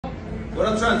What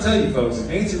I'm trying to tell you folks is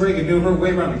Nancy Reagan knew her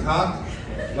way around the clock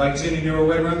like Jenny knew her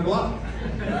way around the block.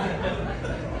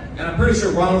 And I'm pretty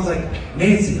sure Ronald was like,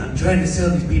 Nancy, I'm trying to sell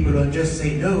these people on Just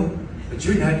Say No, but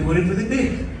you're not doing it for the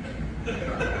dick.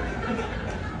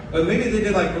 But maybe they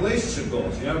did like relationship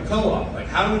goals, you know, co-op. Like,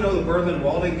 how do we know the Berlin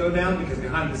Wall didn't go down? Because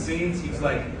behind the scenes, he was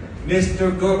like,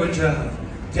 Mr. Gorbachev,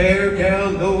 tear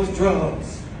down those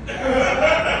drums. And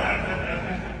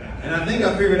I think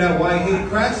I figured out why he hated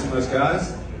crack so much,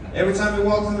 guys. Every time he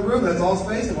walked in the room, that's all his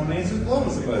face, and when Nancy was blowing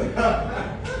somebody. But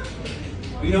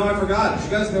you know, I forgot. Did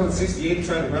you guys know in '68 he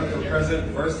tried to run for president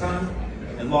the first time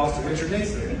and lost to Richard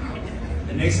Nixon?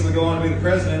 And Nixon would go on to be the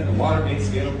president, and the Watergate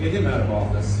scandal would get him out of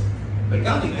office. But it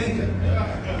got me thinking,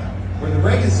 were the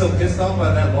Reagans so pissed off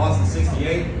by that loss in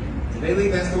 '68, did they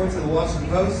leave that story to the Washington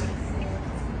Post?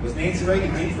 Was Nancy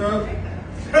Reagan deep throat?